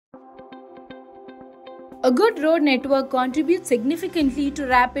A good road network contributes significantly to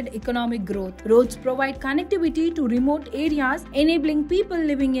rapid economic growth. Roads provide connectivity to remote areas, enabling people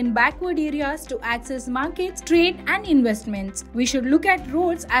living in backward areas to access markets, trade, and investments. We should look at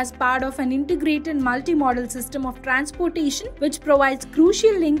roads as part of an integrated multimodal system of transportation which provides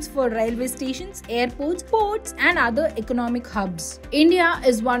crucial links for railway stations, airports, ports, and other economic hubs. India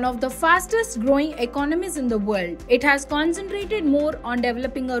is one of the fastest growing economies in the world. It has concentrated more on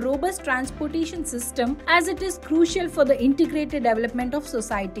developing a robust transportation system as it is crucial for the integrated development of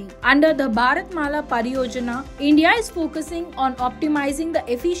society. Under the Bharatmala Pariyojana, India is focusing on optimizing the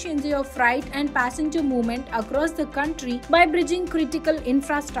efficiency of freight and passenger movement across the country by bridging critical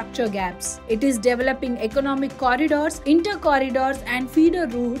infrastructure gaps. It is developing economic corridors, inter-corridors and feeder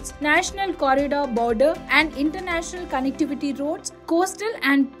routes, national corridor, border and international connectivity roads, coastal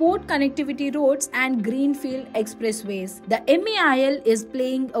and port connectivity roads and greenfield expressways. The MEIL is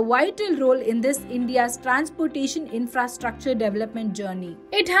playing a vital role in this India's transportation infrastructure development journey.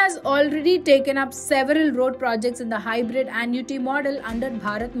 It has already taken up several road projects in the hybrid annuity model under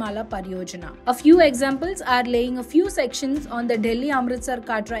Bharatmala Pariyojana. A few examples are laying a few sections on the Delhi-Amritsar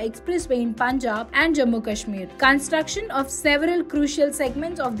Katra Expressway in Punjab and Jammu Kashmir, construction of several crucial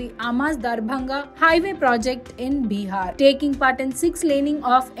segments of the Amas-Darbhanga highway project in Bihar, taking part in 6-laning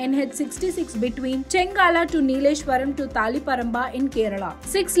of NH66 between Chengala to Nileshwaram to Taliparamba in Kerala,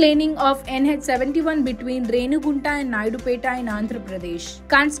 6-laning of NH71 between Renugunta and Naidupeta in Andhra Pradesh,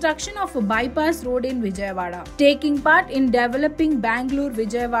 construction of a bypass road in Vijayawada, taking part in developing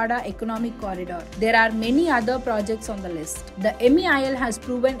Bangalore-Vijayawada economic corridor. There are many other projects on the list. The MEIL has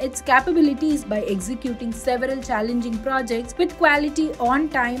proven its capabilities by executing several challenging projects with quality on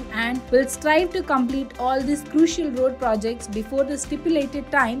time and will strive to complete all these crucial road projects before the stipulated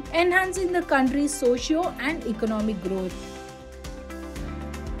time, enhancing the country's socio and economic growth.